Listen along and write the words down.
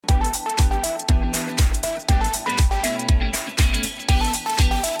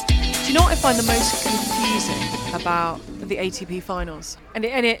find the most confusing about the ATP finals? And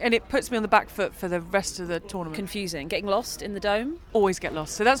it puts me on the back foot for the rest of the tournament. Confusing. Getting lost in the dome? Always get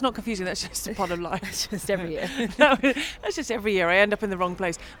lost. So that's not confusing, that's just a part of life. That's just every year. No, that's just every year. I end up in the wrong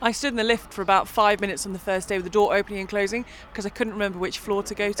place. I stood in the lift for about 5 minutes on the first day with the door opening and closing because I couldn't remember which floor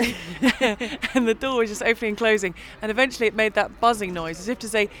to go to. And the door was just opening and closing. And eventually it made that buzzing noise as if to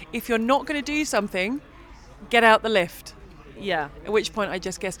say, if you're not going to do something, get out the lift. Yeah. At which point I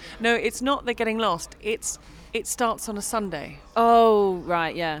just guessed, no, it's not they're getting lost. It starts on a Sunday. Oh,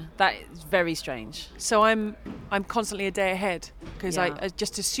 right, yeah. That is very strange. So I'm constantly a day ahead because Yeah. I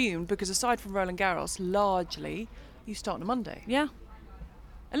just assumed, because aside from Roland Garros, largely you start on a Monday. Yeah.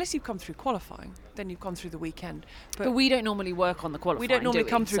 Unless you've come through qualifying, then you've gone through the weekend. But we don't normally work on the qualifying, we don't normally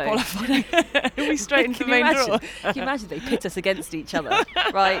come through So- qualifying. We straight into the Can you main imagine? draw. Can you imagine they pit us against each other?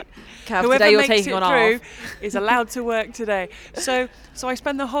 Right, Cav, Whoever today you're makes taking it on through half. is allowed to work today. So I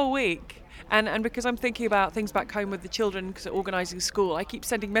spend the whole week, and because I'm thinking about things back home with the children, because they're organising school, I keep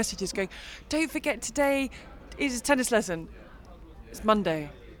sending messages going, don't forget today is a tennis lesson. It's Monday.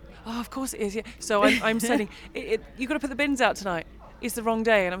 Oh, of course it is, yeah. So I'm sending, you've got to put the bins out tonight. It's the wrong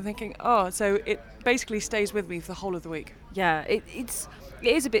day. And I'm thinking, so it basically stays with me for the whole of the week. Yeah, it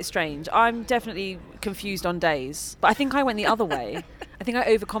is a bit strange. I'm definitely confused on days, but I think I went the other way. I think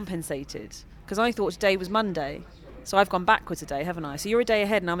I overcompensated because I thought today was Monday. So I've gone backwards a day, haven't I? So you're a day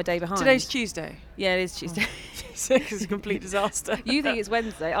ahead and I'm a day behind. Today's Tuesday. Yeah, it is Tuesday. So it's a complete disaster. You think it's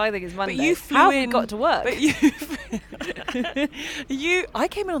Wednesday, I think it's Monday. But you flew How in. have we got to work? But I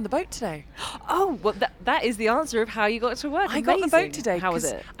came in on the boat today. Oh, well, that is the answer of how you got to work. I got the boat Amazing. today. How was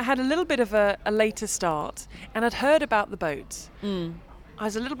 'cause it? I had a little bit of a later start, and I'd heard about the boat. Mm. I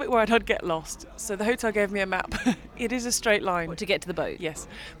was a little bit worried I'd get lost, so the hotel gave me a map. It is a straight line. What, to get to the boat? Yes,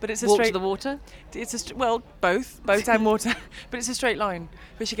 but it's a Walk straight. to the water? It's both and water, but it's a straight line.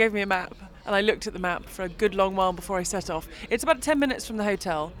 But she gave me a map, and I looked at the map for a good long while before I set off. It's about 10 minutes from the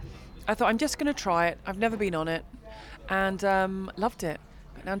hotel. I thought I'm just going to try it. I've never been on it, and loved it.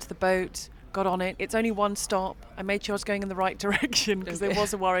 Got down to the boat, got on it. It's only one stop. I made sure I was going in the right direction because there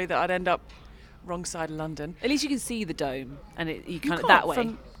was a worry that I'd end up wrong side of London. At least you can see the dome, and you kind of can't that way.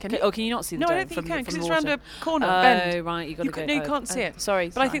 can you? Oh, can you not see the No, dome? I don't think from you can the because from it's the round water? a corner, Oh, bend. right, you got to go. No, you can't see it. Sorry,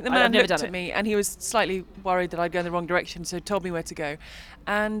 But I think the I've man never looked done at it. me and he was slightly worried that I'd go in the wrong direction, so told me where to go.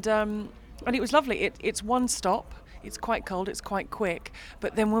 And it was lovely. It's one stop. It's quite cold, it's quite quick.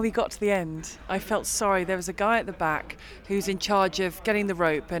 But then when we got to the end, I felt sorry. There was a guy at the back who's in charge of getting the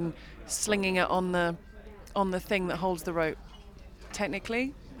rope and slinging it on the thing that holds the rope.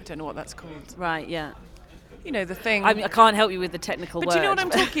 Technically, I don't know what that's called. Right, yeah. You know, the thing. I can't help you with the technical but word. do you know what I'm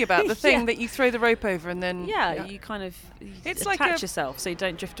talking about? The thing Yeah. that you throw the rope over and then... Yeah, you kind of It's attach like yourself so you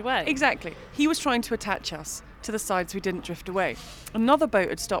don't drift away. Exactly. He was trying to attach us to the side so we didn't drift away. Another boat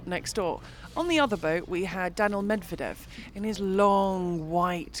had stopped next door. On the other boat, we had Daniel Medvedev in his long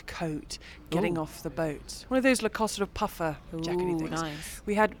white coat getting Ooh. off the boat. One of those Lacoste sort of puffer jackety Ooh, things. nice.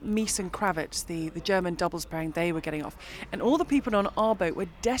 We had Mies and Kravitz, the German doubles pairing, they were getting off. And all the people on our boat were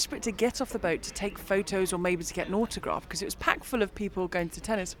desperate to get off the boat to take photos or maybe to get an autograph because it was packed full of people going to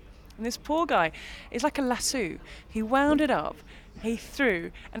tennis. And this poor guy is like a lasso. He wound it up, he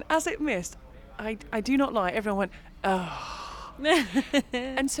threw, and as it missed, I do not lie, everyone went, oh.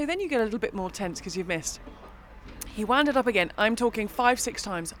 And so then you get a little bit more tense because you've missed. He wound it up again. I'm talking 5-6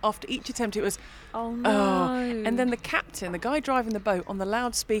 times. After each attempt, it was, Oh no. oh. And then the captain, the guy driving the boat on the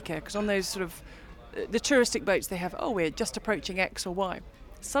loudspeaker, because on those sort of, the touristic boats, they have, we're just approaching X or Y.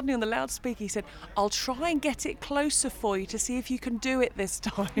 Suddenly on the loudspeaker, he said, I'll try and get it closer for you to see if you can do it this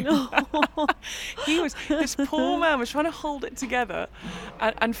time. This poor man was trying to hold it together.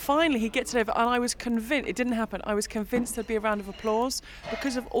 And finally he gets it over. And I was convinced, it didn't happen, I was convinced there'd be a round of applause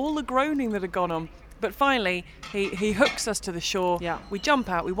because of all the groaning that had gone on. But finally, he hooks us to the shore. Yeah. We jump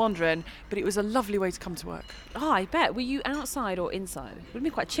out, we wander in, but it was a lovely way to come to work. Oh, I bet. Were you outside or inside? Would it be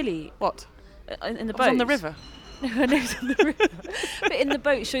quite chilly What? in the I boat? was on the river. No, it was on the river. But in the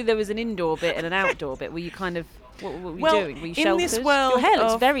boat, surely there was an indoor bit and an outdoor bit. Were you kind of, what were you doing? Were you in sheltered? this world Your hair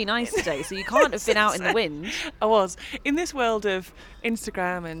looks of- very nice today, so you can't have been out in the wind. I was. In this world of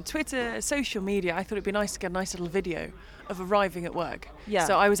Instagram and Twitter, social media, I thought it'd be nice to get a nice little video of arriving at work. Yeah.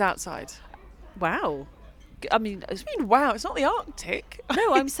 So I was outside. Wow. I mean, I mean, wow, it's not the Arctic.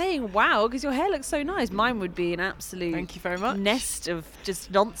 no, I'm saying wow because your hair looks so nice. Mine would be an absolute Thank you very much. nest of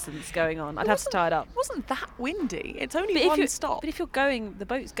just nonsense going on. I'd have to tie it up. It wasn't that windy. It's only But if one you're- stop. But if you're going, the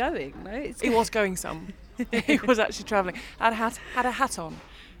boat's going, no? It was going some. It was actually travelling. I had a hat on.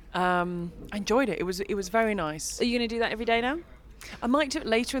 I enjoyed it. It was very nice. Are you going to do that every day now? I might do it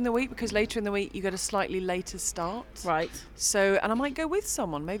later in the week because later in the week you get a slightly later start. Right. So, and I might go with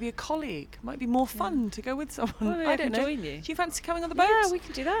someone, maybe a colleague. Might be more fun to go with someone. Well, I I don't can know. join you. Do you fancy coming on the boat? Yeah, we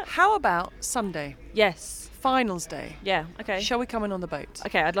can do that. How about Sunday, Yes. finals day? Yeah. Okay. Shall we come in on the boat?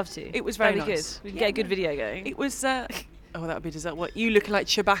 Okay, I'd love to. It was very That'd be nice. good. We can Yeah, get a good no. video going. It was. Oh, that would be dessert. What, you looking like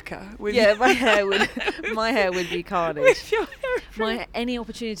Chewbacca? With Yeah, my hair would be carnage. with your hair Any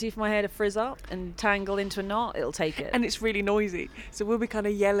opportunity for my hair to frizz up and tangle into a knot, it'll take it. and it's really noisy. So we'll be kind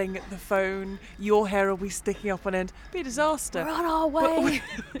of yelling at the phone. Your hair will be sticking up on end. Be a disaster. We're on our But way.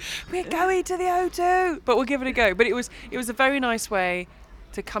 we're going to the O2. But we'll give it a go. But it was a very nice way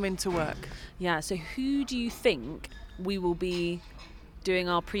to come into work. Yeah. So who do you think we will be doing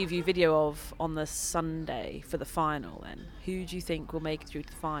our preview video of on the Sunday for the final? Then who do you think will make it through to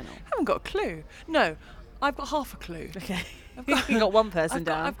the final? I haven't got a clue. No, I've got half a clue. Okay. I've You got one person I've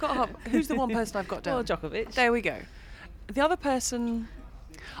down. got half. Who's the one person I've got down? Well, Djokovic. There we go. The other person,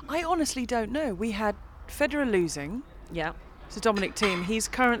 I honestly don't know. We had Federer losing. Yeah. So Dominic Thiem, he's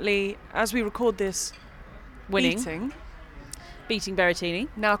currently, as we record this, Winning. Beating Berrettini.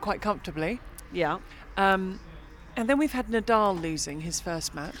 now quite comfortably. Yeah. And then we've had Nadal losing his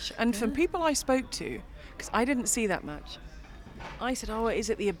first match. And from people I spoke to, because I didn't see that match, I said, oh, is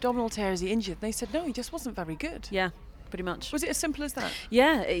it the abdominal tear? Is he injured? And they said, no, he just wasn't very good. Yeah. Pretty much. Was it as simple as that?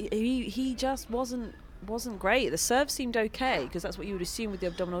 Yeah. He just wasn't great. The serve seemed okay because that's what you would assume with the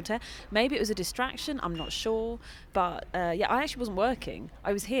abdominal tear. Maybe it was a distraction. I'm not sure. But yeah, I actually wasn't working.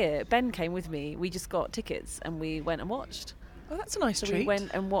 I was here. Ben came with me. We just got tickets and we went and watched. Oh, that's a nice So treat. we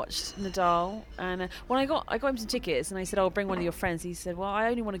went and watched Nadal, and when I got him some tickets, and I said, "Oh, bring one of your friends." He said, "Well, I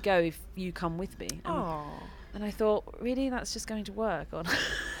only want to go if you come with me." And I thought, really, that's just going to work on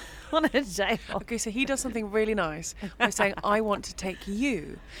on a day off. Okay, so he does something really nice by saying, I want to take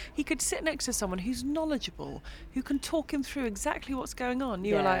you. He could sit next to someone who's knowledgeable, who can talk him through exactly what's going on.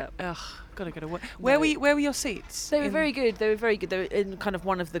 You were Yeah. like, ugh, gotta go to work. Where were your seats? They were very good. They were in kind of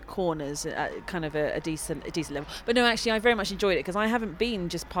one of the corners, at kind of a decent level. But no, actually, I very much enjoyed it because I haven't been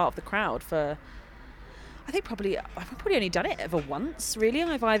just part of the crowd for. I've probably only done it ever once, really.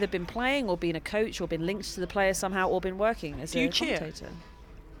 I've either been playing or been a coach or been linked to the player somehow or been working as Do a you cheer? commentator.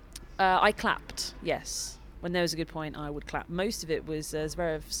 I clapped, yes. When there was a good point, I would clap. Most of it was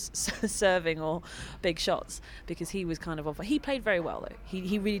Zverev serving or big shots because he was kind of off. He played very well, though.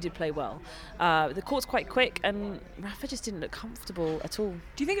 He really did play well. The court's quite quick, and Rafa just didn't look comfortable at all.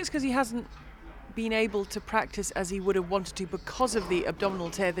 Do you think it's because he hasn't been able to practice as he would have wanted to because of the abdominal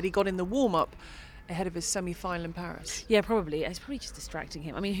tear that he got in the warm-up ahead of his semi-final in Paris? Yeah, probably. It's probably just distracting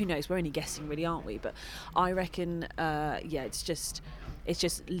him. I mean, who knows? We're only guessing, really, aren't we? But I reckon, it's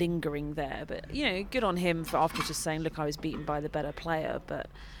just lingering there. But, you know, good on him for after just saying, look, I was beaten by the better player. But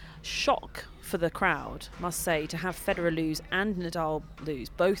shock for the crowd, must say, to have Federer lose and Nadal lose,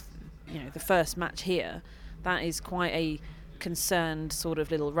 both, you know, the first match here. That is quite a concerned sort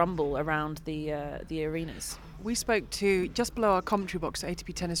of little rumble around the arenas. We spoke to, just below our commentary box at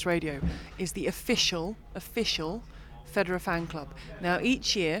ATP Tennis Radio, is the official Federer fan club. Now,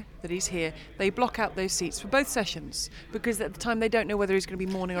 each year that he's here, they block out those seats for both sessions because at the time they don't know whether he's going to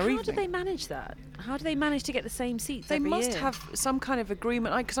be morning or evening. How do they manage that? How do they manage to get the same seats They every must year? have some kind of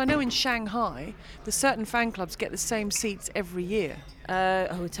agreement, because I know in Shanghai, the certain fan clubs get the same seats every year. I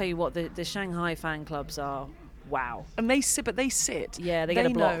will tell you what, the Shanghai fan clubs are, wow. And they sit. Yeah, they get a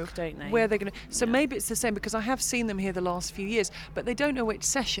block, know don't they? where they're going to. So Yeah. maybe it's the same because I have seen them here the last few years, but they don't know which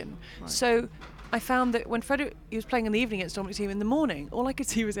session. Right. So I found that when Federer he was playing in the evening against Dominic Thiem in the morning, all I could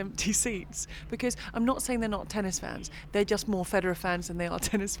see was empty seats because I'm not saying they're not tennis fans. They're just more Federer fans than they are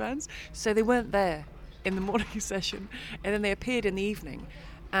tennis fans. So they weren't there in the morning session, and then they appeared in the evening.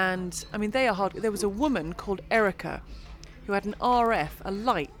 And I mean, they are hard. There was a woman called Erica who had an RF, a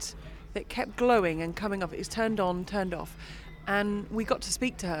light that kept glowing and coming off. It was turned on, turned off. And we got to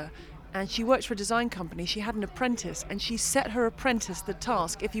speak to her. And she works for a design company. She had an apprentice, and she set her apprentice the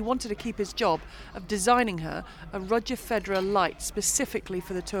task, if he wanted to keep his job, of designing her a Roger Federer light specifically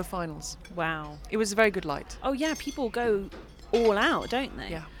for the Tour Finals. Wow. It was a very good light. Oh yeah, people go all out, don't they?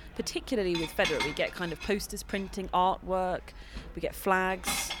 Yeah. Particularly with Federer, we get kind of posters, printing, artwork, we get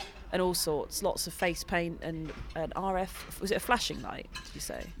flags and all sorts, lots of face paint and an RF. Was it a flashing light, did you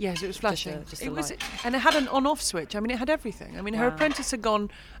say? Yes, it was flashing. Just a It was, light. and it had an on-off switch. I mean, it had everything. I mean, her Wow. apprentice had gone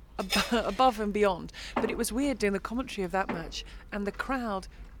above and beyond. But it was weird doing the commentary of that match, and the crowd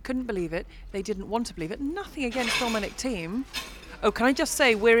couldn't believe it. They didn't want to believe it. Nothing against Dominic Thiem. Oh, can I just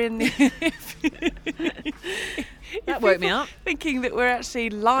say we're in the... That woke me up. Thinking that we're actually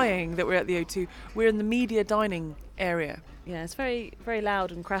lying that we're at the O2. We're in the media dining area. Yeah, it's very, very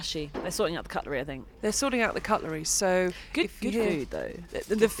loud and crashy. They're sorting out the cutlery, I think. They're sorting out the cutlery, so Good if you hear- food, though.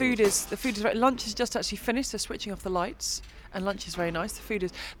 The food is right. Lunch is just actually finished. They're switching off the lights, and lunch is very nice. The food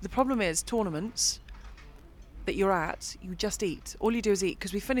is. The problem is tournaments that you're at, you just eat. All you do is eat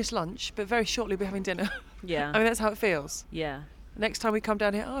because we finish lunch, but very shortly we're having dinner. Yeah. I mean, that's how it feels. Yeah. Next time we come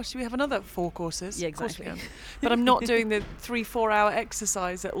down here, should we have another 4 courses? Yeah, Of course we exactly. can. But I'm not doing the 3-4 hour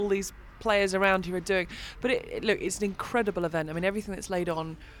exercise that all these players around here are doing. But look, it's an incredible event. I mean, everything that's laid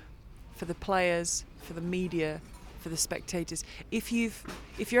on for the players, for the media, for the spectators. If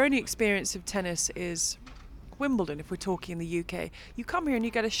your only experience of tennis is Wimbledon, if we're talking in the UK, you come here and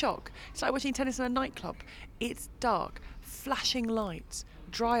you get a shock. It's like watching tennis in a nightclub. It's dark, flashing lights,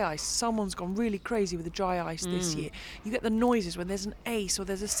 dry ice. Someone's gone really crazy with the dry ice this year. You get the noises when there's an ace or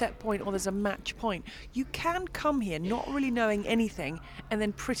there's a set point or there's a match point. You can come here not really knowing anything and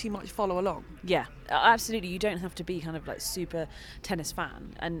then pretty much follow along. Yeah, absolutely. You don't have to be kind of like super tennis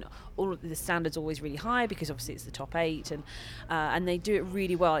fan, and all of the standards always really high because obviously it's the top 8, and they do it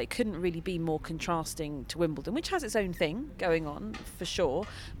really well. It couldn't really be more contrasting to Wimbledon, which has its own thing going on for sure,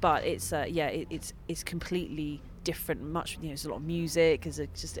 but it's it's completely different. Much, there's a lot of music. There's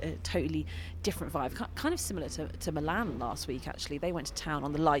just a totally different vibe, kind of similar to Milan last week. Actually, they went to town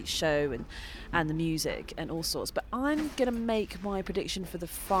on the light show and the music and all sorts. But I'm gonna make my prediction for the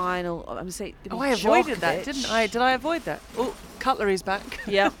final. I'm gonna say. I avoided that, didn't I? Did I avoid that? Oh, cutlery's back.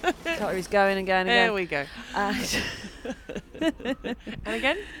 Yeah, cutlery's going and going and There going. we go. And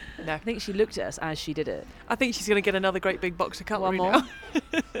again? No. I think she looked at us as she did it. I think she's going to get another great big box of cutlery One more.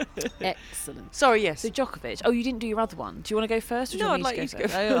 now. Excellent. Sorry, yes. So Djokovic. Oh, you didn't do your other one. Do you want to go first? Or do No, you want I'd me like to you to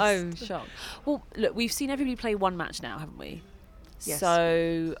go go first. I'm shocked. Well, look, we've seen everybody play one match now, haven't we? Yes.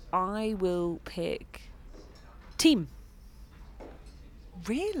 So I will pick team.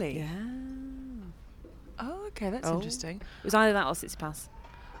 Really? Yeah. Oh, okay, that's Oh. interesting. It was either that or Tsitsipas.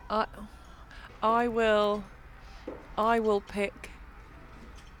 I will pick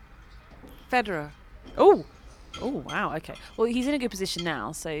Federer. Oh. Oh, wow, okay. Well, he's in a good position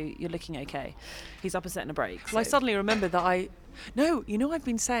now, so you're looking okay. He's up a set and a break. Well, I so- suddenly remembered that I've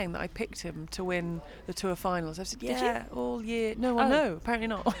been saying that I picked him to win the Tour finals. I've said, Did yeah, all year. No, Oh. no, apparently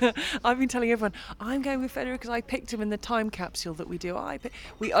not. I've been telling everyone, I'm going with Federer because I picked him in the time capsule that we do.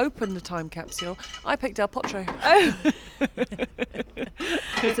 We opened the time capsule. I picked Del Potro. Oh.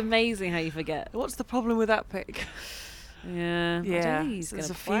 It's amazing how you forget. What's the problem with that pick? Yeah. I Yeah, don't think he's so going there's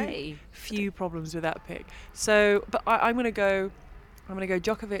to a play. few problems with that pick. So, but I'm going to go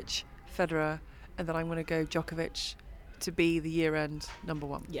Djokovic, Federer, and then I'm going to go Djokovic to be the year-end number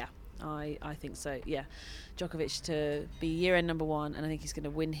 1. Yeah, I think so. Yeah, Djokovic to be year-end number 1, and I think he's going to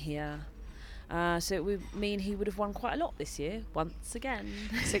win here. So it would mean he would have won quite a lot this year, once again.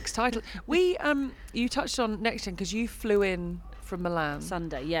 6 titles. We you touched on next gen because you flew in from Milan.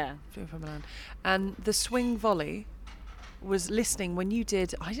 Sunday, yeah. Flew in from Milan, and the swing volley was listening when you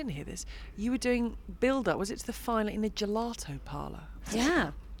did. I didn't hear this. You were doing build-up. Was it to the final in the gelato parlour?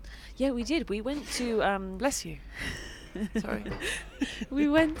 Yeah. Yeah, we did. We went to Bless you. Sorry. we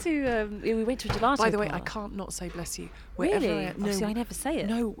went to a gelato. By the way, I parlour. can't not say bless you. Wherever Really? I am. Oh, see, I never say it.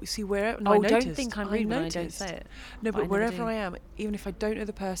 No, see where. No, I Oh, noticed. don't think I'm rude when I don't noticed. say it. No, But I but never wherever do. I am, even if I don't know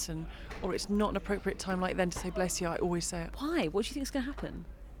the person or it's not an appropriate time like then to say bless you, I always say it. Why? What do you think is going to happen?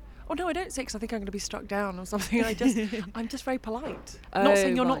 Oh no, I don't say because I think I'm going to be struck down or something. I'm just very polite. Oh, Not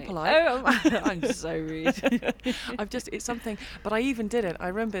saying you're not right. polite. Oh, I'm so rude. It's something. But I even did it. I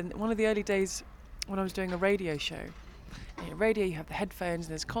remember in one of the early days when I was doing a radio show. Radio, you have the headphones,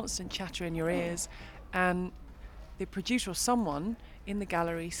 and there's constant chatter in your ears, and the producer or someone in the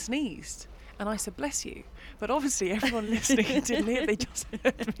gallery sneezed. And I said, bless you. But obviously everyone listening didn't hear. They just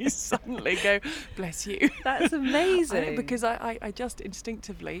heard me suddenly go, bless you. That's I amazing. know, because I just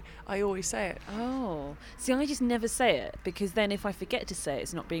instinctively, I always say it. Oh, see, I just never say it because then if I forget to say it,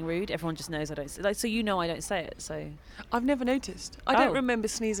 it's not being rude. Everyone just knows I don't say it. Like, so you know I don't say it. So I've never noticed. I don't Oh. remember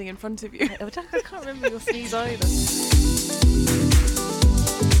sneezing in front of you. I can't remember your sneeze either.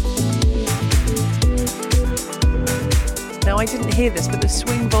 Now, I didn't hear this, but the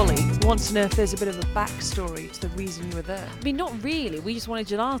swing volley wants to know if there's a bit of a backstory to the reason you were there. I mean, not really. We just wanted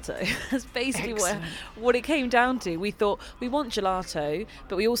gelato. That's basically Excellent. what it came down to. We thought we want gelato,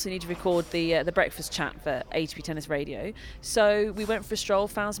 but we also need to record the breakfast chat for ATP Tennis Radio. So we went for a stroll,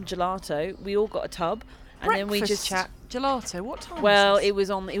 found some gelato. We all got a tub, and then we Breakfast just chat gelato. What time? Well, was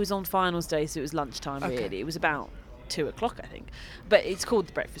this? it was on finals day, so it was lunchtime. Okay. Really, it was about 2:00, I think. But it's called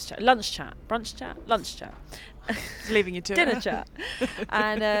the breakfast chat, lunch chat, brunch chat, lunch chat. It's leaving you to Dinner it. chat.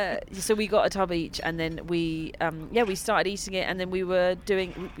 And so we got a tub each, and then we started eating it, and then we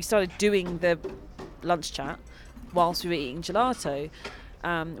started doing the lunch chat. whilst we were eating gelato,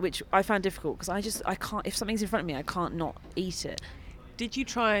 which I found difficult because I can't, if something's in front of me, I can't not eat it. Did you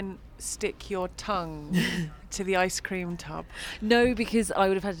try and stick your tongue to the ice cream tub? No, because I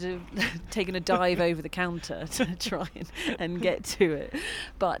would have had to taken a dive over the counter to try and get to it.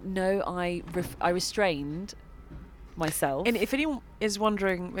 But no, I restrained myself. And if anyone is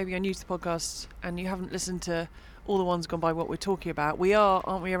wondering, maybe you're new to the podcast and you haven't listened to all the ones gone by what we're talking about, we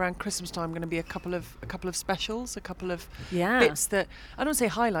aren't we, around Christmas time going to be a couple of specials, a couple of bits that, I don't say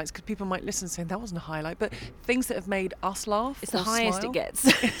highlights because people might listen saying that wasn't a highlight, but things that have made us laugh. It's the highest smile. it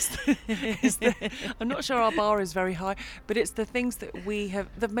gets. I'm not sure our bar is very high, but it's the things that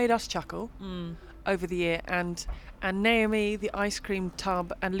that made us chuckle over the year, and Naomi, the ice cream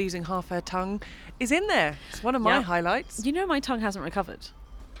tub and losing half her tongue is in there. It's one of my highlights. You know, my tongue hasn't recovered.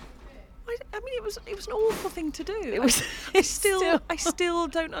 I mean, it was an awful thing to do. It was. I still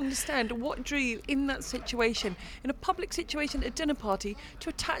don't understand what drew you in that situation, in a public situation at a dinner party, to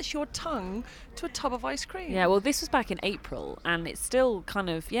attach your tongue to a tub of ice cream. Yeah, well, this was back in April, and it's still kind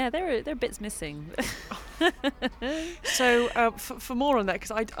of there are bits missing. So for more on that,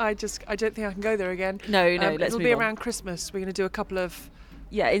 because I don't think I can go there again. No, let's it'll move be on. around Christmas. We're going to do a couple of.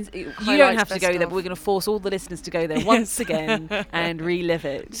 Yeah, you don't have to go there, but we're going to force all the listeners to go there once again and relive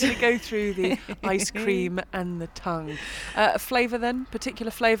it. We're going to go through the ice cream and the tongue. Flavour then,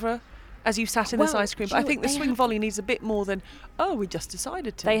 particular flavour, as you sat in this ice cream. But I think the swing volley needs a bit more than, we just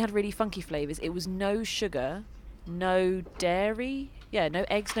decided to. They had really funky flavours. It was no sugar, no dairy. Yeah, no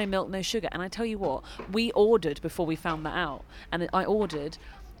eggs, no milk, no sugar. And I tell you what, we ordered before we found that out. And I ordered,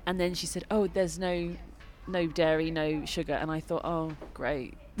 and then she said, there's no dairy, no sugar, and I thought, oh,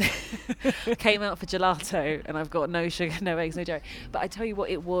 great. Came out for gelato, and I've got no sugar, no eggs, no dairy. But I tell you what,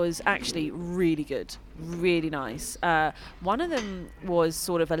 it was actually really good, really nice. One of them was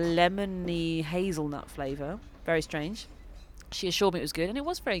sort of a lemony hazelnut flavour, very strange. She assured me it was good, and it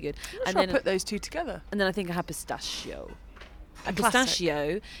was very good. I'm not sure I put those two together. And then I think I had pistachio. And classic.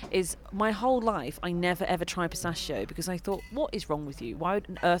 Pistachio is, my whole life I never ever tried pistachio because I thought, what is wrong with you? Why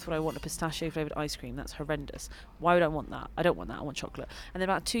on earth would I want a pistachio flavoured ice cream? That's horrendous. Why would I want that? I don't want that. I want chocolate. And then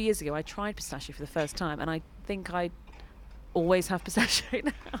about 2 years ago I tried pistachio for the first time, and I think I always have pistachio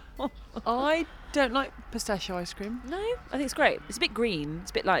now. I don't like pistachio ice cream. No, I think it's great. It's a bit green. It's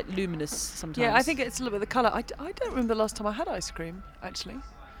a bit like luminous sometimes. Yeah, I think it's a little bit of the colour. I don't remember the last time I had ice cream, actually.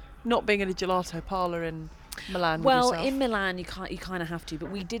 Not being in a gelato parlour in Milan. Well, with yourself. in Milan you kind of have to, but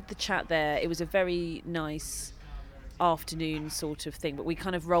we did the chat there. It was a very nice afternoon sort of thing, but we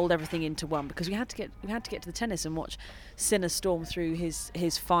kind of rolled everything into one because we had to get to the tennis and watch Sinner storm through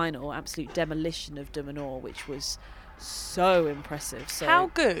his final absolute demolition of de Minaur, which was so impressive. So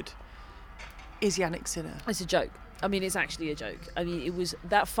how good is Yannick Sinner? It's a joke. I mean, it's actually a joke. I mean,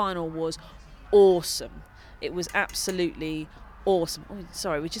 that final was awesome. It was absolutely awesome. Oh,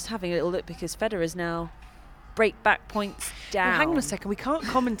 sorry, we're just having a little look because Federer's now break back points down. Well, hang on a second, we can't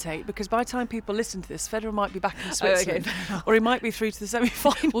commentate because by the time people listen to this, Federer might be back in Switzerland, or he might be through to the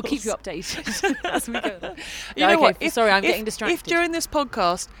semi-finals. We'll keep you updated as we go. You know what? Sorry, I'm getting distracted. If during this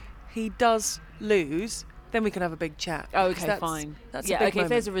podcast he does lose, then we can have a big chat. Oh, okay, fine. That's yeah, a big okay. moment. If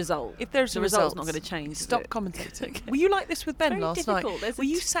there's a result, the result's not going to change. Stop commentating. Were you like this with Ben last night? There's Were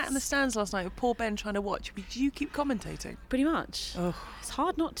you sat in the stands last night with poor Ben trying to watch? Did you keep commentating? Pretty much. Oh. It's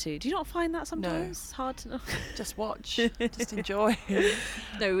hard not to. Do you not find that sometimes? No. It's hard to not. Just watch. Just enjoy.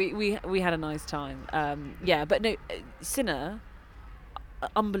 No, we had a nice time. Yeah, but no, Sinner,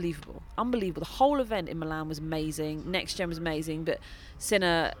 unbelievable. The whole event in Milan was amazing. Next Gen was amazing, but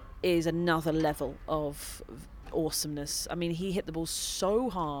Sinner is another level of awesomeness. I mean, he hit the ball so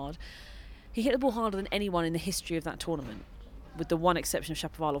hard. He hit the ball harder than anyone in the history of that tournament, with the one exception of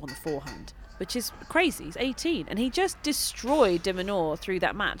Shapovalov on the forehand, which is crazy. He's 18, and he just destroyed de Minaur through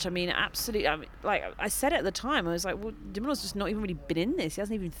that match. I mean, absolutely. I mean, like I said at the time, I was like, well, de Minaur's just not even really been in this. He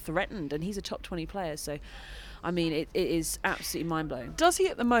hasn't even threatened, and he's a top 20 player. So, I mean, it is absolutely mind-blowing. Does he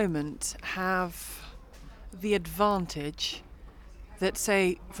at the moment have the advantage that,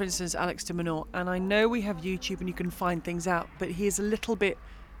 say, for instance, Alex de Minaur, and I know we have YouTube and you can find things out, but he is a little bit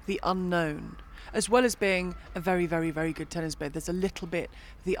the unknown. As well as being a very, very, very good tennis player, there's a little bit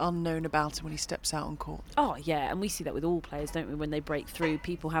the unknown about him when he steps out on court. Oh, yeah, and we see that with all players, don't we? When they break through,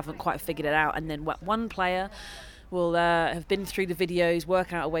 people haven't quite figured it out, and then one player will have been through the videos,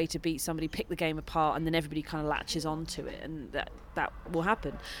 work out a way to beat somebody, pick the game apart, and then everybody kind of latches onto it, and that will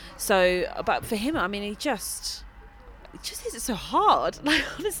happen. So, but for him, I mean, it just is so hard. Like,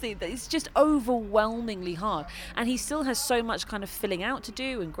 honestly, it's just overwhelmingly hard, and he still has so much kind of filling out to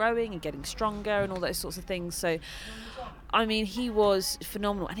do and growing and getting stronger and all those sorts of things. So I mean, he was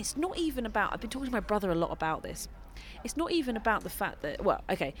phenomenal. And it's not even about, I've been talking to my brother a lot about this, it's not even about the fact that, well,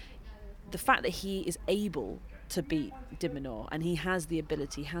 okay, the fact that he is able to beat de Minaur and he has the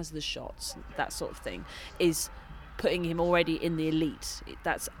ability, has the shots, that sort of thing, is putting him already in the elite.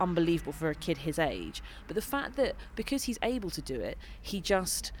 That's unbelievable for a kid his age. But the fact that because he's able to do it, he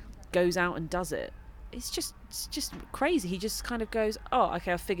just goes out and does it. It's just crazy. He just kind of goes, oh,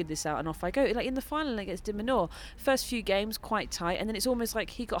 okay, I've figured this out, and off I go. Like in the final against de Minaur, first few games quite tight, and then it's almost like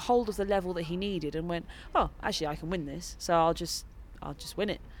he got hold of the level that he needed and went, oh, actually I can win this, so I'll just win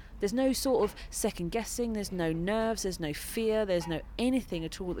it. There's no sort of second guessing, there's no nerves, there's no fear, there's no anything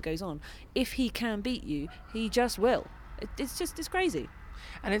at all that goes on. If he can beat you, he just will. It's crazy.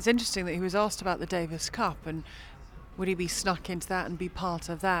 And it's interesting that he was asked about the Davis Cup and would he be snuck into that and be part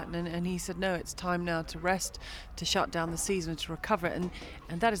of that, and he said no, it's time now to rest, to shut down the season, to recover it,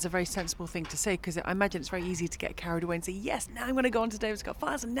 and that is a very sensible thing to say, because I imagine it's very easy to get carried away and say, yes, now I'm going to go on to Davis Cup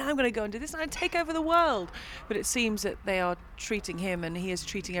Finals and now I'm going to go and do this and I'm going to take over the world. But it seems that they are treating him, and he is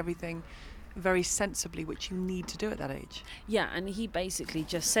treating everything very sensibly, which you need to do at that age. Yeah, and he basically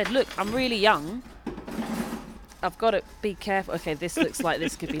just said, look, I'm really young, I've got to be careful. Okay, this looks like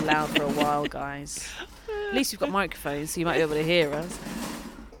this could be loud for a while, guys. At least we've got microphones, so you might be able to hear us.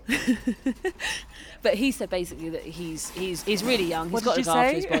 But he said basically that he's really young. He's got to look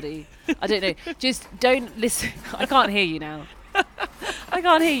after his body. I don't know. Just don't listen. I can't hear you now. But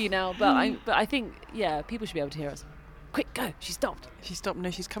I think, yeah, people should be able to hear us. Quick, go. She stopped. She stopped.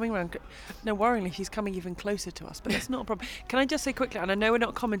 No, she's coming around. No, worryingly, she's coming even closer to us. But that's not a problem. Can I just say quickly, and I know we're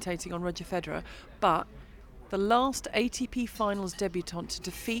not commentating on Roger Federer, but the last ATP Finals debutant to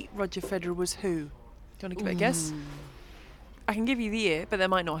defeat Roger Federer was who? Do you want to give it a guess? I can give you the year, but that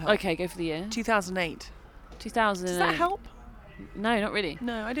might not help. Okay, go for the year. 2008. 2008. Does that help? No, not really.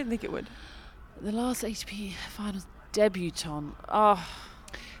 No, I didn't think it would. The last ATP Finals debutant. Oh.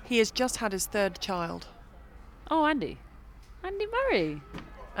 He has just had his third child. Oh, Andy Murray.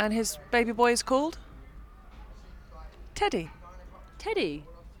 And his baby boy is called? Teddy.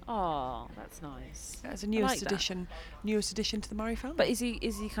 Oh, that's nice. That's a newest addition to the Murray family. But is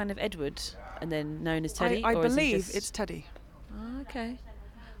he kind of Edward and then known as Teddy? I believe it's Teddy. Oh, okay.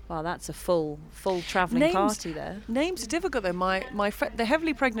 Well, that's a full travelling party there. Names are difficult though. The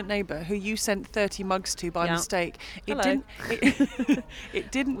heavily pregnant neighbour who you sent 30 mugs to by mistake. It didn't.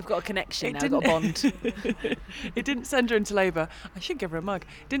 We've got a connection now. We've got a bond. It didn't send her into labour. I should give her a mug.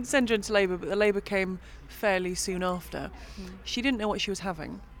 It didn't send her into labour, but the labour came fairly soon after. She didn't know what she was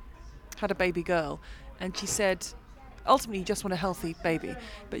having. Had a baby girl, and she said, ultimately you just want a healthy baby,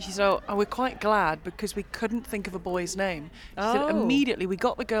 but she said, oh, we're quite glad because we couldn't think of a boy's name. She said immediately we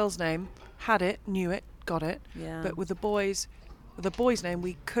got the girl's name, had it, knew it, got it, but with the boy's name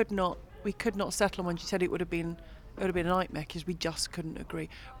we could not settle on. When she said it would have been a nightmare because we just couldn't agree.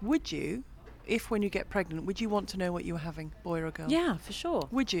 Would you, if when you get pregnant, would you want to know what you were having, boy or a girl? Yeah, for sure.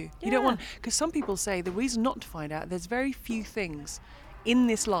 Would you? Yeah. You don't want, because some people say the reason not to find out, there's very few things in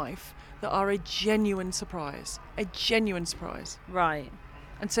this life that are a genuine surprise. Right.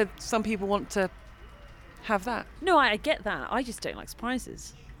 And so some people want to have that. No, I get that. I just don't like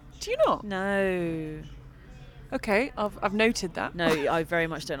surprises. Do you not? No. Okay, I've noted that. No, I very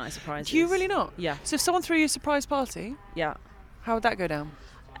much don't like surprises. Do you really not? Yeah. So if someone threw you a surprise party, yeah, how would that go down?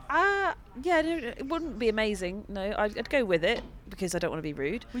 Yeah, it wouldn't be amazing. No, I'd go with it because I don't want to be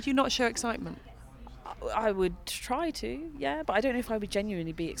rude. Would you not show excitement? I would try to, yeah, but I don't know if I would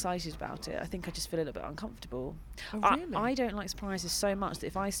genuinely be excited about it. I think I just feel a little bit uncomfortable. Oh, really? I don't like surprises so much that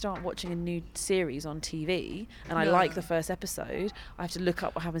if I start watching a new series on TV and I like the first episode, I have to look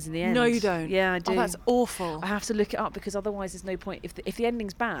up what happens in the end. No, you don't. Yeah, I do. Oh, that's awful. I have to look it up because otherwise there's no point. If the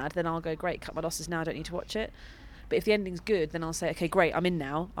ending's bad, then I'll go, great, cut my losses now, I don't need to watch it. But if the ending's good, then I'll say, okay, great, I'm in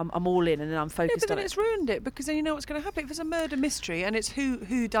now. I'm all in, and then I'm focused on it. But then it's ruined it, because then you know what's going to happen. If it's a murder mystery and it's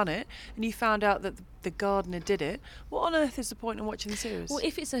who done it, and you found out that the gardener did it, what on earth is the point in watching the series? Well,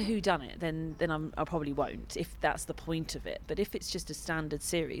 if it's a whodunit, then I probably won't, if that's the point of it. But if it's just a standard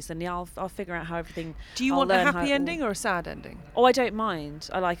series, then I'll figure out how everything. Do you want a happy ending or a sad ending? Oh, I don't mind.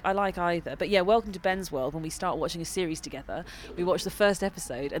 I like either. But yeah, welcome to Ben's world. When we start watching a series together, we watch the first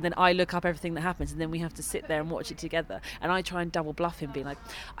episode, and then I look up everything that happens, and then we have to sit there and watch it together. And I try and double bluff him, being like,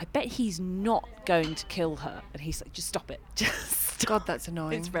 I bet he's not going to kill her. And he's like, just stop it. Just stop. God, that's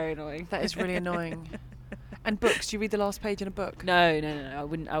annoying. It's very annoying. That is really annoying. And books? Do you read the last page in a book? No. I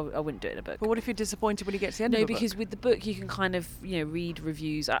wouldn't do it in a book. But what if you're disappointed when you get to the end of a book? No, because with the book you can kind of read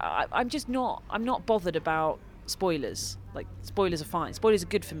reviews. I'm not bothered about spoilers. Like, spoilers are fine. Spoilers are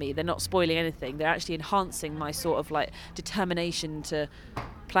good for me. They're not spoiling anything. They're actually enhancing my sort of like determination to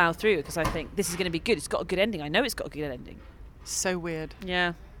plough through, because I think this is going to be good. It's got a good ending. I know it's got a good ending. So weird.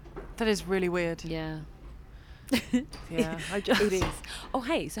 Yeah. That is really weird. Yeah. Yeah, I just. It is. Oh,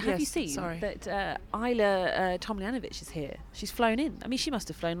 hey, so have you Yes, seen sorry. that Isla Tomljanovic is here? She's flown in. I mean, she must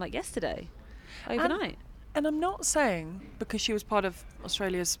have flown like yesterday, overnight. And I'm not saying because she was part of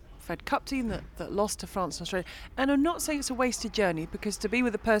Australia's Fed Cup team that lost to France and Australia. And I'm not saying it's a wasted journey, because to be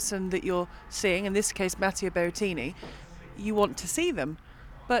with the person that you're seeing, in this case Matteo Berrettini, you want to see them.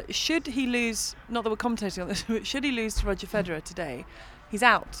 But should he lose, not that we're commentating on this, but should he lose to Roger Federer today, he's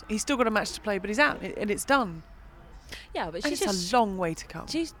out. He's still got a match to play, but he's out, and it's done. Yeah, but And she's it's just a long way to come.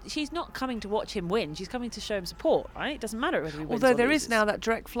 she's not coming to watch him win. She's coming to show him support, right? It doesn't matter whether he wins Although or there loses. is now that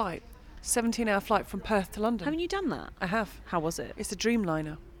direct flight, 17-hour flight from Perth to London. Haven't you done that? I have. How was it? It's a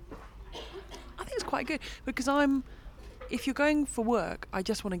Dreamliner. I think it's quite good, because if you're going for work, I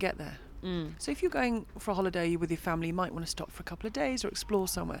just want to get there. So if you're going for a holiday with your family, you might want to stop for a couple of days or explore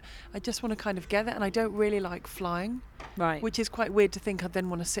somewhere. I just want to kind of get there, and I don't really like flying, Right. which is quite weird to think I'd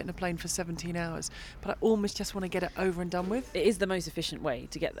then want to sit in a plane for 17 hours. But I almost just want to get it over and done with. It is the most efficient way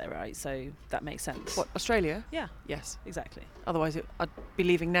to get there, right? So that makes sense. What, Australia? Yeah, Yes. exactly. Otherwise, I'd be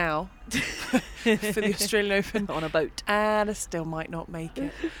leaving now for the Australian Open. On a boat. And I still might not make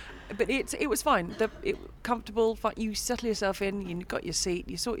it. But it was fine. Comfortable. You settle yourself in. You got your seat.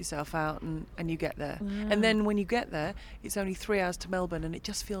 You sort yourself out, and you get there. And then when you get there, it's only 3 hours to Melbourne, and it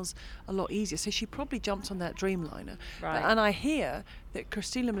just feels a lot easier. So she probably jumped on that Dreamliner. Right. And I hear that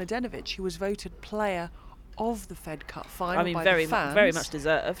Kristina Mladenovic, who was voted Player of the Fed Cup final I mean, by very the fans, very much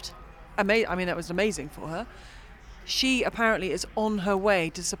deserved. I mean, that was amazing for her. She apparently is on her way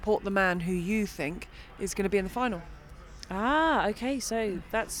to support the man who you think is going to be in the final. Ah, okay, so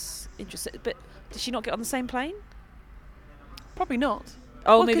that's interesting. But did she not get on the same plane? Probably not.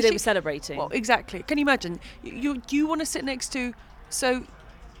 Oh, Well, maybe 'cause they she- were celebrating. Well, exactly. Can you imagine? You want to sit next to... So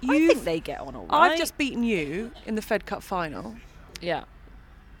I you... think they get on all right. I've just beaten you in the Fed Cup final. Yeah.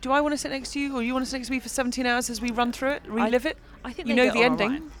 Do I want to sit next to you, or you want to sit next to me for 17 hours as we run through it, relive it? I think You they know get the on all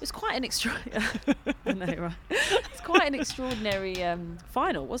ending. right. It's quite an I know, right? It's quite an extraordinary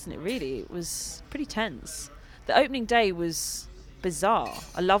final, wasn't it? Really, it was pretty tense. The opening day was bizarre.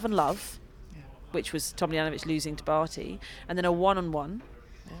 A love and love, which was Tomljanovic losing to Barty, and then a one-on-one.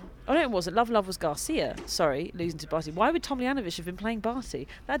 Oh no, it wasn't. Love was Garcia. Sorry, losing to Barty. Why would Tomljanovic have been playing Barty?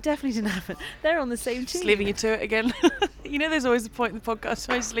 That definitely didn't happen. They're on the same Just team. leaving you to it again. You know, there's always a point in the podcast,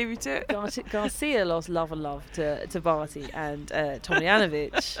 so I just leave you to it. Garcia lost love and love to Barty, and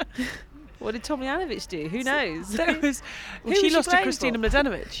Tomljanovic. What did Tomljanovic do? Who knows? That was... Well, Who she was she lost to playing Kristina for?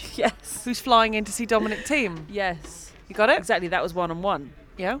 Mladenovic, Yes. who's flying in to see Dominic Thiem. Yes. You got it? Exactly. That was one-on-one.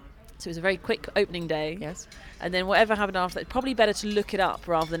 Yeah? So it was a very quick opening day. Yes. And then whatever happened after that, probably better to look it up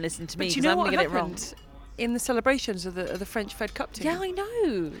rather than listen to me, But you because know I'm what going to get it wrong. happened in the celebrations of the French Fed Cup team? Yeah, I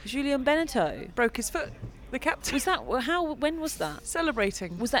know. Julien Beneteau. Broke his foot. The captain. Was that how? When was that?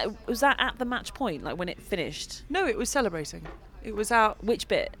 Celebrating. Was that at the match point, like when it finished? No, it was celebrating. It was out Which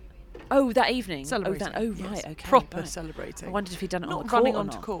bit? Oh, that evening. celebrating. Oh, yes. right. Okay. Proper right. celebrating. I wondered if he'd done it on Not the court running or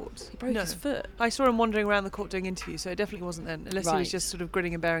onto not. court. He broke No. his foot. I saw him wandering around the court doing interviews, so it definitely wasn't then, unless he Right. was just sort of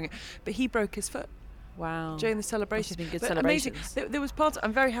grinning and bearing it. But he broke his foot Wow. during the celebration. been good But amazing. celebrations. There was parts.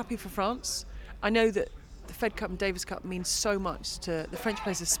 I'm very happy for France. I know that the Fed Cup and Davis Cup means so much to the French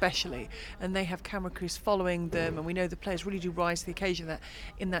players especially, and they have camera crews following them, and we know the players really do rise to the occasion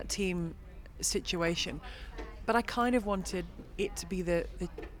in that team situation. But I kind of wanted it to be the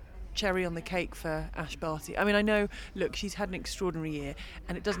cherry on the cake for Ash Barty. I mean, I know, look, she's had an extraordinary year,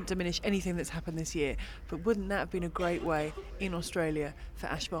 and it doesn't diminish anything that's happened this year, but wouldn't that have been a great way in Australia for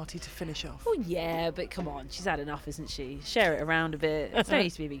Ash Barty to finish off? Well, yeah, but come on, she's had enough, isn't she? Share it around a bit. There's no need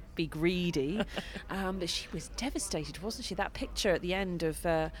to be greedy. But she was devastated, wasn't she? That picture at the end of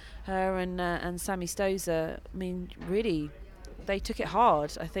her and Sammy Stosur. I mean, really, they took it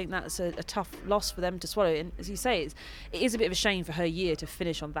hard. I think that's a tough loss for them to swallow. And as you say, it is a bit of a shame for her year to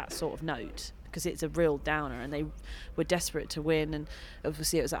finish on that sort of note, because it's a real downer, and they were desperate to win, and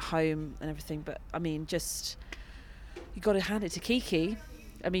obviously it was at home and everything. But I mean, just you got to hand it to Kiki.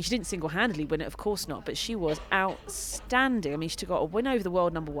 I mean, she didn't single-handedly win it, of course not, but she was outstanding. I mean, she got a win over the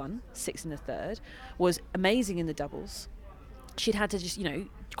world number one, 6 in the third, was amazing in the doubles. She'd had to just,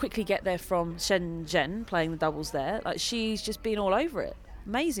 quickly get there from Shenzhen, playing the doubles there. Like, she's just been all over it.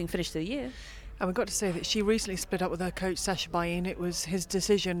 Amazing finish to the year. And we've got to say that she recently split up with her coach, Sasha Bain. It was his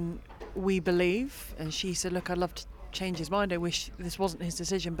decision, we believe. And she said, look, I'd love to change his mind. I wish this wasn't his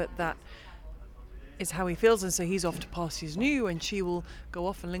decision, but that is how he feels. And so he's off to Party's New, and she will go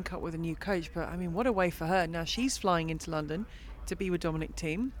off and link up with a new coach. But, I mean, what a way for her. Now she's flying into London to be with Dominic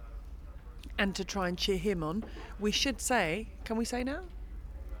Thiem and to try and cheer him on. We should say, can we say now?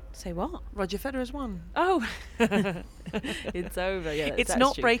 Say what? Roger Federer's won. Oh, it's over. Yeah, It's that's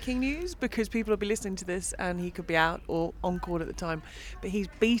not true. breaking news because people will be listening to this and he could be out or on court at the time. But he's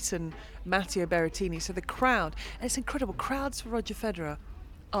beaten Matteo Berrettini. So the crowd, and it's incredible, crowds for Roger Federer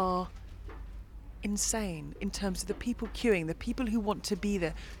are insane in terms of the people queuing, the people who want to be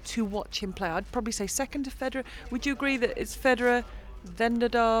there to watch him play. I'd probably say second to Federer. Would you agree that it's Federer, then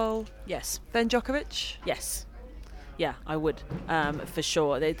Nadal, Yes. then Djokovic? Yes. Yeah, I would, for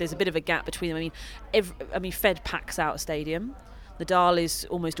sure. There's a bit of a gap between them. I mean, Fed packs out a stadium. Nadal is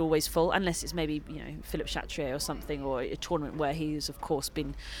almost always full, unless it's maybe Philippe Chatrier or something, or a tournament where he's of course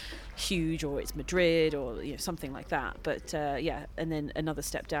been huge, or it's Madrid, or something like that. But and then another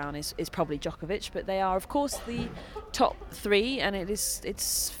step down is probably Djokovic. But they are of course the top three, and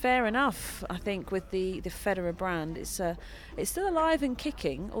it's fair enough. I think with the Federer brand, it's still alive and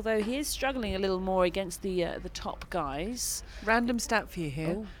kicking, although he is struggling a little more against the top guys. Random stat for you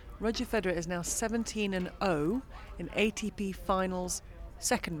here. Oh. Roger Federer is now 17-0 in ATP Finals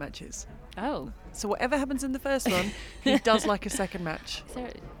second matches. Oh, So whatever happens in the first one, he does like a second match. do you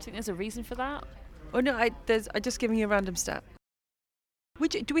think there's a reason for that? Oh no, I'm just giving you a random stat.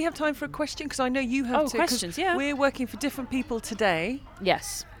 Do we have time for a question? Because I know you have to. 'cause Questions, yeah. We're working for different people today.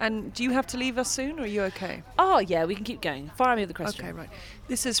 Yes. And do you have to leave us soon, or are you okay? Oh, yeah, we can keep going. Fire me with the question. Okay, right.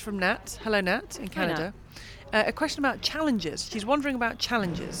 This is from Nat. Hello, Nat, in Hi, Canada. A question about challenges. She's wondering about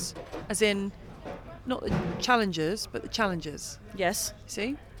challenges, as in not the challengers, but the challenges. Yes.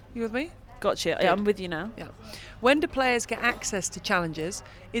 See? You with me? Gotcha. Yeah, I'm with you now. Yeah. When do players get access to challenges?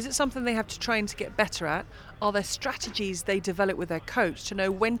 Is it something they have to train to get better at? Are there strategies they develop with their coach to know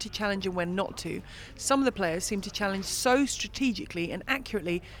when to challenge and when not to? Some of the players seem to challenge so strategically and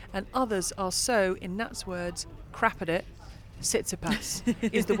accurately, and others are so, in Nat's words, crap at it. Sitsipas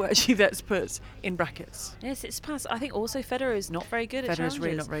is the word she that's put in brackets. Yes, it's past. I think also Federer is not very good at challenges. Federer's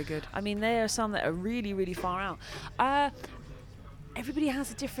really not very good. I mean, there are some that are really, really far out. Everybody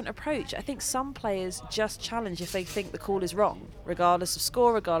has a different approach. I think some players just challenge if they think the call is wrong, regardless of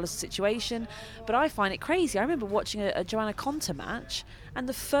score, regardless of situation. But I find it crazy. I remember watching a Joanna Konta match, and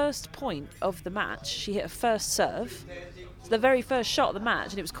the first point of the match, she hit a first serve. So the very first shot of the match,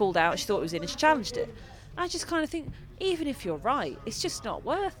 and it was called out. She thought it was in, and she challenged it. I just kind of think, even if you're right, it's just not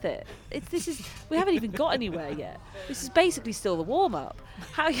worth it. We haven't even got anywhere yet. This is basically still the warm up.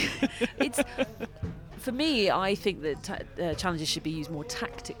 For me, I think that challenges should be used more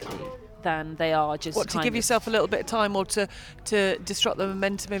tactically than they are just. What, to give yourself a little bit of time, or to disrupt the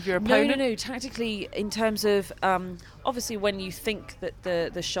momentum of your No, opponent? no. Tactically, in terms of obviously when you think that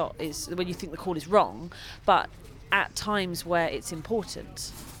the shot is, when you think the call is wrong, but at times where it's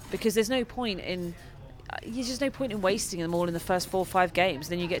important, because there's no point in. There's just no point in wasting them all in the first 4 or 5 games.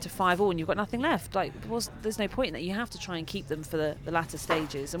 Then you get to 5-5 and you've got nothing left. There's no point in that. You have to try and keep them for the latter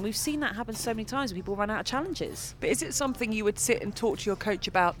stages. And we've seen that happen so many times when people run out of challenges. But is it something you would sit and talk to your coach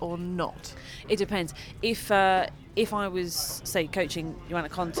about or not? It depends. If I was, say, coaching Joanna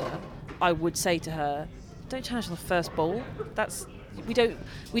Konta, I would say to her, don't challenge on the first ball. We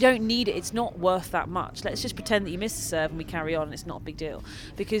don't need it. It's not worth that much. Let's just pretend that you missed the serve and we carry on. And it's not a big deal.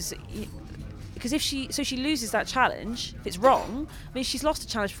 Because if she loses that challenge, if it's wrong, I mean, she's lost a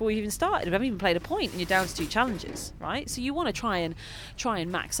challenge before you even started. You haven't even played a point, and you're down to 2 challenges, right? So you want to try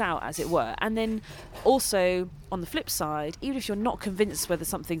and max out, as it were. And then also on the flip side, even if you're not convinced whether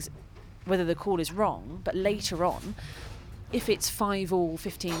the call is wrong, but later on, if it's 5-5,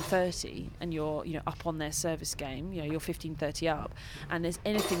 15-30, and you're up on their service game, you're 15-30 up, and there's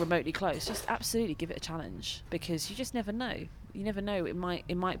anything remotely close, just absolutely give it a challenge, because you just never know. You never know, it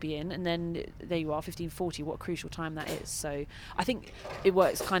might be in, and then there you are, 15-40, what a crucial time that is. So I think it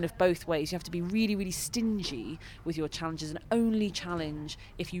works kind of both ways. You have to be really, really stingy with your challenges and only challenge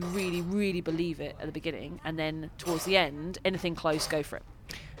if you really, really believe it at the beginning, and then towards the end, anything close, go for it.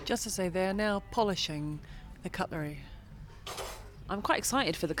 Just to say, they are now polishing the cutlery. I'm quite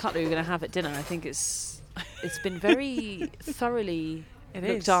excited for the cutlery we're going to have at dinner. I think it's been very thoroughly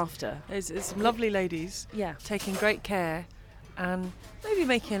looked after. There's some lovely ladies taking great care and maybe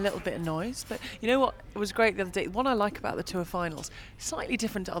making a little bit of noise. But you know what? It was great the other day. What I like about the Tour Finals, slightly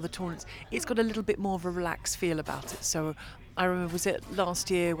different to other tournaments, it's got a little bit more of a relaxed feel about it. So I remember, was it last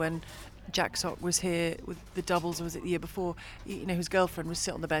year when Jack Sock was here with the doubles, or was it the year before? His girlfriend was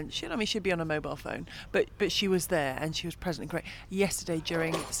sit on the bench. She'd be on a mobile phone, but she was there and she was present and great. Yesterday,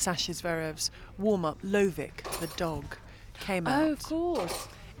 during Sasha Zverev's warm-up, Lovic, the dog, came out. Oh, of course.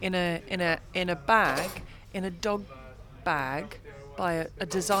 In a dog bag by a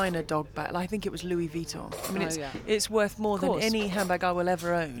designer dog bag. I think it was Louis Vuitton. I mean, it's worth more than any handbag I will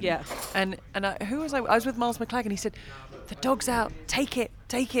ever own. Yeah. And who was I? I was with Miles McLagan. He said, the dog's out, take it.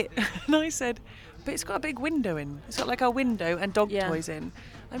 And I said, but it's got a big window in. It's got like a window and dog toys in.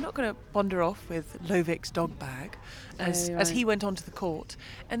 I'm not going to wander off with Lovik's dog bag as he went onto the court.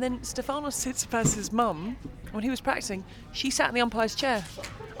 And then Stefanos Tsitsipas' mum, when he was practicing, she sat in the umpire's chair.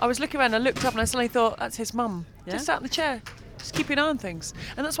 I was looking around, I looked up and I suddenly thought, that's his mum. Just sat in the chair, just keeping an eye on things.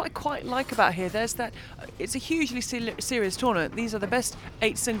 And that's what I quite like about here. There's that, it's a hugely serious tournament. These are the best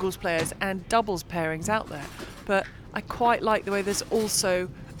 8 singles players and doubles pairings out there. But I quite like the way there's also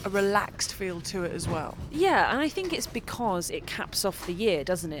a relaxed feel to it as well. Yeah, and I think it's because it caps off the year,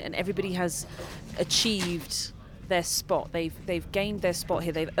 doesn't it? And everybody has achieved their spot. They've gained their spot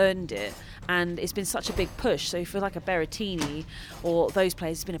here. They've earned it, and it's been such a big push. So for like a Berrettini or those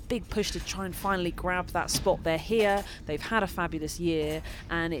players, it's been a big push to try and finally grab that spot. They're here. They've had a fabulous year,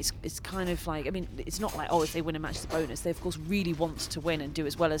 and it's kind of like, I mean, it's not like, oh, if they win a match, it's a bonus. They of course really want to win and do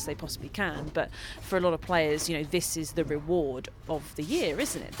as well as they possibly can. But for a lot of players, you know, this is the reward of the year,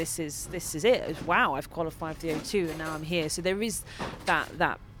 isn't it? This is it. Wow, I've qualified for the O2 and now I'm here. So there is that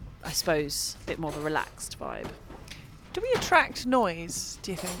I suppose a bit more of a relaxed vibe. Do we attract noise,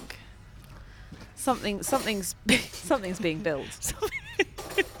 do you think? Something's being built.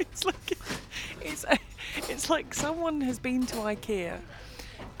 It's like someone has been to IKEA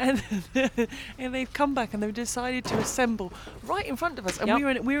and they've come back and they've decided to assemble right in front of us. And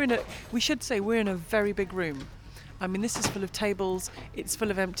we should say we're in a very big room. I mean, this is full of tables, it's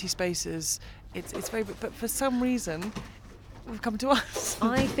full of empty spaces. It's very big, but for some reason we've come to us.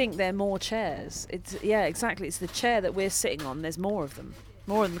 I think there are more chairs. Exactly. It's the chair that we're sitting on. There's more of them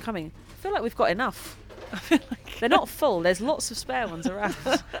coming. I feel like we've got enough. They're not full. There's lots of spare ones around.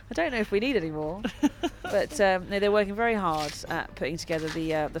 I don't know if we need any more. But no, they're working very hard at putting together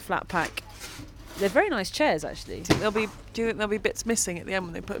the flat pack. They're very nice chairs, actually. Do you think there'll be bits missing at the end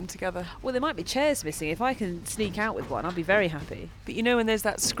when they put them together? Well, there might be chairs missing. If I can sneak out with one, I'll be very happy. But you know when there's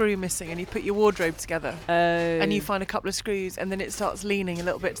that screw missing and you put your wardrobe together and you find a couple of screws and then it starts leaning a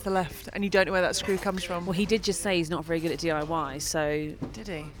little bit to the left and you don't know where that screw comes from? Well, he did just say he's not very good at DIY, so... Did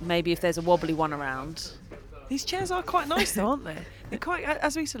he? Maybe if there's a wobbly one around... These chairs are quite nice though, aren't they? They're quite,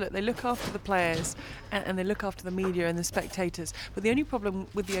 as we said, look, they look after the players and they look after the media and the spectators. But the only problem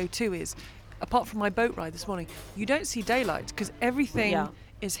with the O2 is, apart from my boat ride this morning, you don't see daylight because everything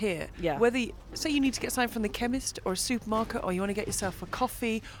is here. Yeah. Whether say you need to get something from the chemist or a supermarket, or you want to get yourself a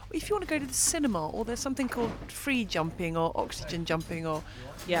coffee, or if you want to go to the cinema, or there's something called free jumping or oxygen jumping or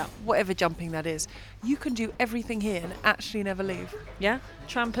whatever jumping that is, you can do everything here and actually never leave. Yeah,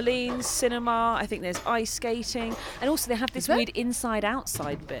 trampolines, cinema, I think there's ice skating, and also they have this weird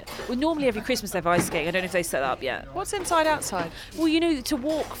inside-outside bit. Well, normally every Christmas they have ice skating. I don't know if they set that up yet. What's inside-outside? Well, you know, to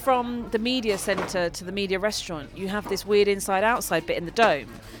walk from the media centre to the media restaurant, you have this weird inside-outside bit in the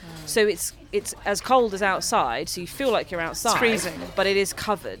dome. So it's as cold as outside, so you feel like you're outside. It's freezing. But it is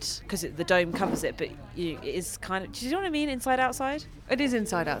covered, because the dome covers it, but it is kind of... Do you know what I mean, inside-outside? It is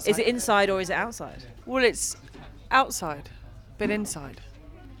inside-outside. Is it inside or is it outside? Well, it's outside, but inside.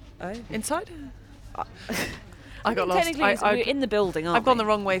 Oh. Inside? I got lost. Technically, we're in the building, aren't we? I've gone the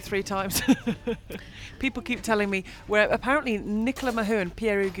wrong way 3 times. People keep telling me where apparently Nicolas Mahut and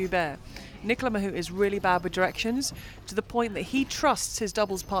Pierre Goubert. Nicolas Mahut is really bad with directions to the point that he trusts his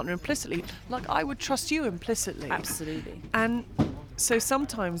doubles partner implicitly, like I would trust you implicitly. Absolutely. And so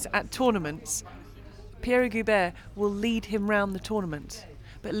sometimes at tournaments, Pierre Goubert will lead him round the tournament,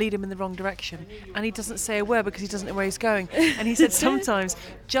 but lead him in the wrong direction. And he doesn't say a word because he doesn't know where he's going. And he said sometimes,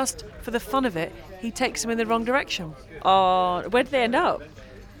 just for the fun of it, he takes him in the wrong direction. Oh, where did they end up?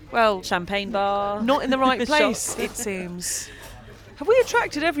 Well, champagne bar? Not in the right place, it seems. Have we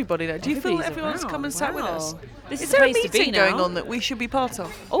attracted everybody though? Do you feel everyone's come and sat with us? Is there a meeting going on that we should be part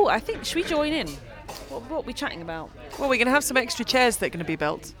of? Oh, I think, should we join in? What are we chatting about? Well, we're going to have some extra chairs that are going to be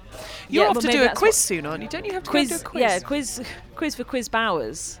built. You're off to do a quiz soon, aren't you? Don't you have to do a quiz? Yeah, quiz for Quiz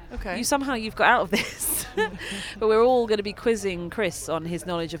Bowers. Okay. You've got out of this. But we're all going to be quizzing Chris on his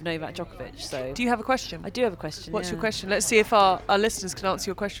knowledge of Novak Djokovic. So, do you have a question? I do have a question. What's your question? Let's see if our listeners can answer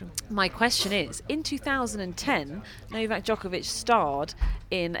your question. My question is, in 2010, Novak Djokovic starred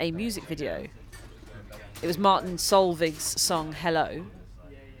in a music video. It was Martin Solveig's song Hello.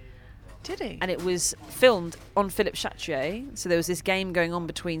 Did he? And it was filmed on Philippe Chatrier. So there was this game going on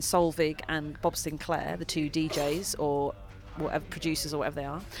between Solveig and Bob Sinclair, the 2 DJs or whatever, producers or whatever they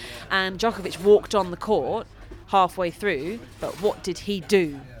are. And Djokovic walked on the court halfway through, but what did he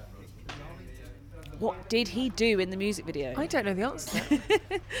do? What did he do in the music video? I don't know the answer to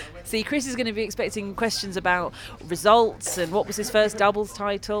that. See, Chris is going to be expecting questions about results and what was his first doubles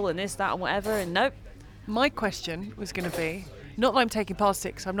title and this, that and whatever, and nope. My question was going to be, not that I'm taking past it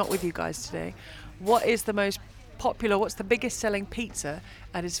because I'm not with you guys today, what is the most popular, what's the biggest selling pizza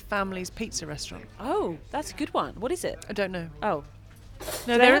at his family's pizza restaurant? Oh, that's a good one. What is it? I don't know. Oh, No, Do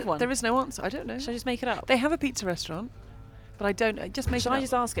they there, have one? there is no answer. I don't know. should I just make it up? They have a pizza restaurant, but I don't. Just make Should it I up.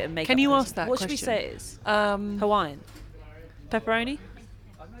 just ask it and make Can up you a ask that What should we question? say it is? Hawaiian. Pepperoni?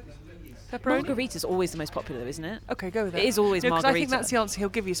 Pepperoni? Margarita's always the most popular, isn't it? Okay, go with that. It is always No, 'cause I think margarita. that's the answer he'll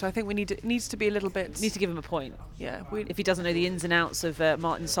give you. So I think it needs to be a little bit. Need to give him a point. Yeah. If he doesn't know the ins and outs of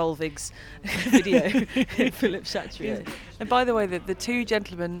Martin Solveig's video, Philip Chatrier. And by the way, the two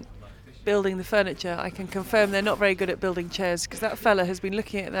gentlemen building the furniture, I can confirm they're not very good at building chairs, because that fella has been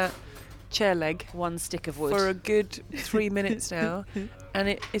looking at that chair leg One stick of wood. for a good 3 minutes now,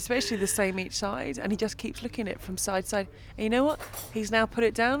 and it's basically the same each side, and he just keeps looking at it from side to side. And you know what? He's now put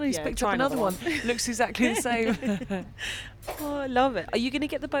it down and he's Yeah, picked try up another another one. Looks exactly the same. Oh, I love it. Are you going to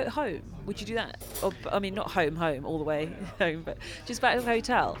get the boat home? Would you do that? Or, I mean, not home, all the way home, but just back to the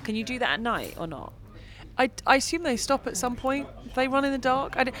hotel. Can you do that at night or not? I assume they stop at some point. They run in the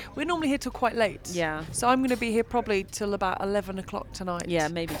dark. We're normally here till quite late. Yeah. So I'm going to be here probably till about 11 o'clock tonight. Yeah,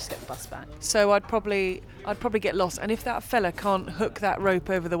 maybe just get the bus back. So I'd probably get lost. And if that fella can't hook that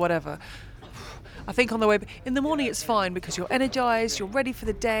rope over the whatever, I think on the way in the morning it's fine, because you're energised, you're ready for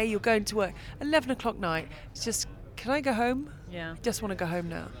the day, you're going to work. 11 o'clock night, it's just, can I go home? Yeah. I just want to go home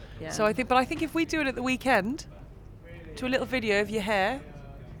now. Yeah. So I think if we do it at the weekend, do a little video of your hair.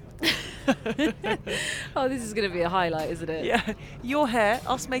 Oh, this is going to be a highlight, isn't it? Yeah, your hair,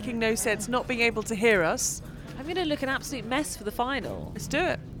 us making no sense, not being able to hear us. I'm going to look an absolute mess for the final. Let's do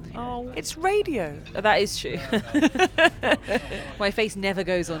it. Oh, It's radio. that is true. My face never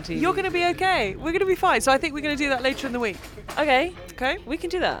goes on TV. You're going to be okay. We're going to be fine. So I think we're going to do that later in the week. Okay, Okay? we can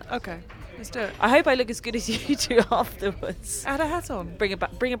do that. Okay. Let's do it. I hope I look as good as you do afterwards. I had a hat on. Bring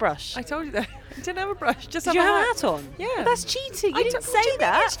a brush. I told you that. I didn't have a brush. Just Did you have a hat on? Yeah. But that's cheating. You I didn't don't- what do say you mean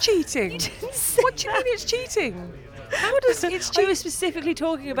that. It's cheating. You didn't say What do you mean it's cheating? How does it's I cheating? was specifically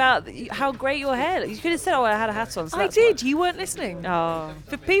talking about how great your hair looks. You could have said, "Oh, I had a hat on." So I that's did. You weren't listening. why. Oh.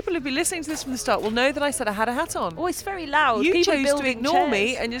 For people who've been listening to this from the start will know that I said I had a hat on. Oh, it's very loud. You People chose to building ignore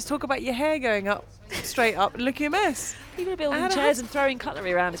me chairs. and just talk about your hair going up, straight up, and looking a mess. People are building I had a chairs hat- and throwing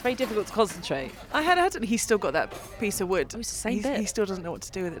cutlery around. It's very difficult to concentrate. I had a hat on. He's still got that piece of wood. Oh, it's the same bit. He still doesn't know what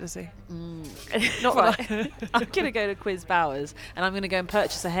to do with it, does he? Not Right. right. I'm gonna go to Quiz Bowers and I'm gonna go and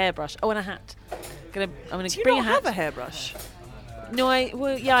purchase a hairbrush. Oh, and a hat. I'm gonna Do you bring not a hat. have a hairbrush? No,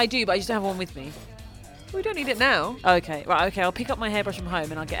 yeah, I do, but I just don't have one with me. We don't need it now. Okay, right. Okay, I'll pick up my hairbrush from home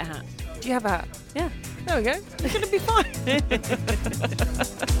and I'll get a hat. Do you have a hat? Yeah. There we go. We're going to be fine.